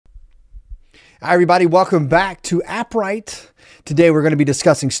Hi everybody, welcome back to Appwrite. Today we're going to be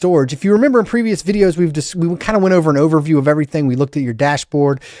discussing storage. If you remember in previous videos, we kind of went over an overview of everything. We looked at your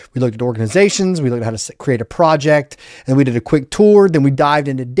dashboard, we looked at organizations, we looked at how to create a project, and we did a quick tour. Then we dived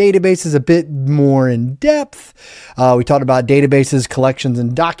into databases a bit more in depth. We talked about databases, collections,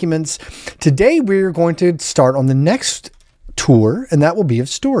 and documents. Today we're going to start on the next tour, and that will be of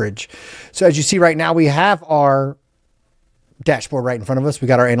storage. So as you see right now, we have our dashboard right in front of us. We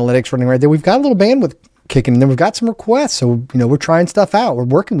got our analytics running right there. We've got a little bandwidth kicking, and then we've got some requests. So, we're trying stuff out. We're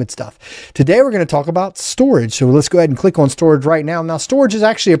working with stuff. Today, we're going to talk about storage. So let's go ahead and click on storage right now. Now, storage is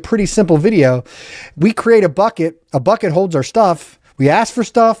actually a pretty simple video. We create a bucket. A bucket holds our stuff. We ask for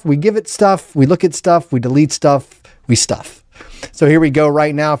stuff. We give it stuff. We look at stuff. We delete stuff. We stuff. So here we go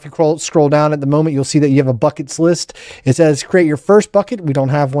right now. If you scroll down at the moment, you'll see that you have a buckets list. It says create your first bucket. We don't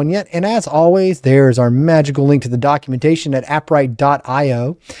have one yet. And as always, there's our magical link to the documentation at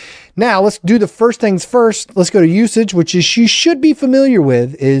appwrite.io. Now let's do the first things first. Let's go to usage, which is you should be familiar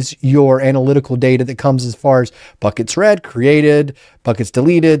with is your analytical data that comes as far as buckets read, created, buckets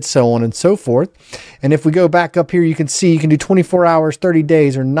deleted, so on and so forth. And if we go back up here, you can see you can do 24 hours, 30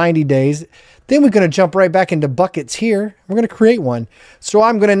 days, or 90 days. Then we're going to jump right back into buckets here. We're going to create one. So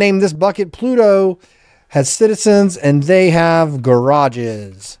I'm going to name this bucket Pluto has citizens and they have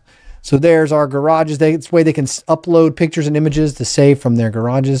garages. So there's our garages. It's a way they can upload pictures and images to save from their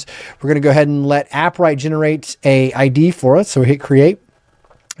garages. We're going to go ahead and let Appwrite generate a ID for us. So we hit create.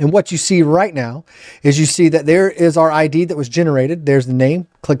 And what you see right now is you see that there is our ID that was generated. There's the name.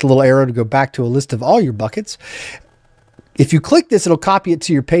 Click the little arrow to go back to a list of all your buckets. If you click this, it'll copy it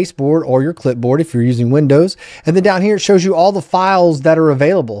to your pasteboard or your clipboard if you're using Windows. And then down here, it shows you all the files that are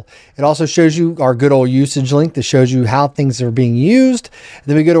available. It also shows you our good old usage link that shows you how things are being used. And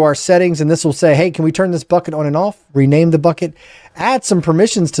then we go to our settings, and this will say, hey, can we turn this bucket on and off? Rename the bucket. Add some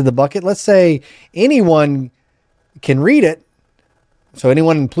permissions to the bucket. Let's say anyone can read it. So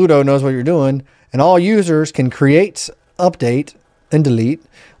anyone in Pluto knows what you're doing. And all users can create, update, and delete.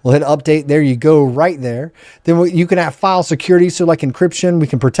 We'll hit update. There you go, right there. Then you can have file security, so like encryption, we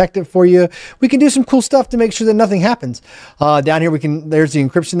can protect it for you. We can do some cool stuff to make sure that nothing happens. Down here, there's the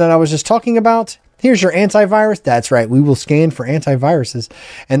encryption that I was just talking about. Here's your antivirus. That's right. We will scan for antiviruses.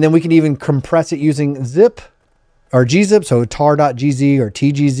 And then we can even compress it using zip or gzip, so tar.gz or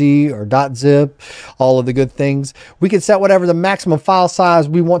tgz or .zip, all of the good things. We can set whatever the maximum file size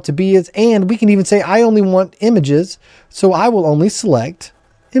we want to be is, and we can even say, I only want images, so I will only select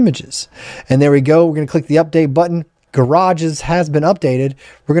images. And there we go. We're going to click the update button. Garages has been updated.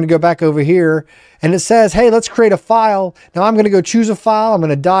 We're going to go back over here, and it says, hey, let's create a file. Now I'm going to go choose a file. I'm going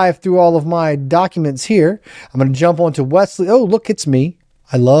to dive through all of my documents here. I'm going to jump onto Wesley. Oh, look, it's me.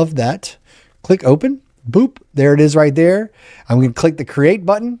 I love that. Click open. Boop, there it is right there. I'm going to click the create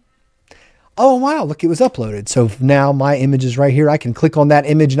button. Oh, wow, look, it was uploaded. So now my image is right here. I can click on that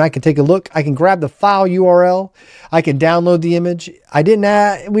image and I can take a look. I can grab the file URL. I can download the image. We don't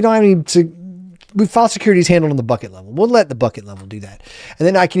have any, file security is handled on the bucket level. We'll let the bucket level do that. And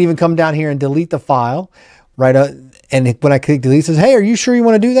then I can even come down here and delete the file right up. And when I click delete, it says, hey, are you sure you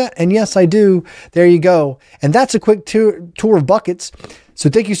want to do that? And yes, I do. There you go. And that's a quick tour of buckets. So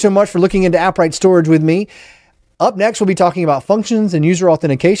thank you so much for looking into Appwrite Storage with me. Up next, we'll be talking about functions and user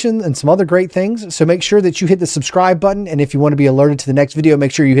authentication and some other great things. So make sure that you hit the subscribe button. And if you want to be alerted to the next video,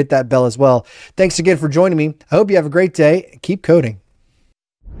 make sure you hit that bell as well. Thanks again for joining me. I hope you have a great day. Keep coding.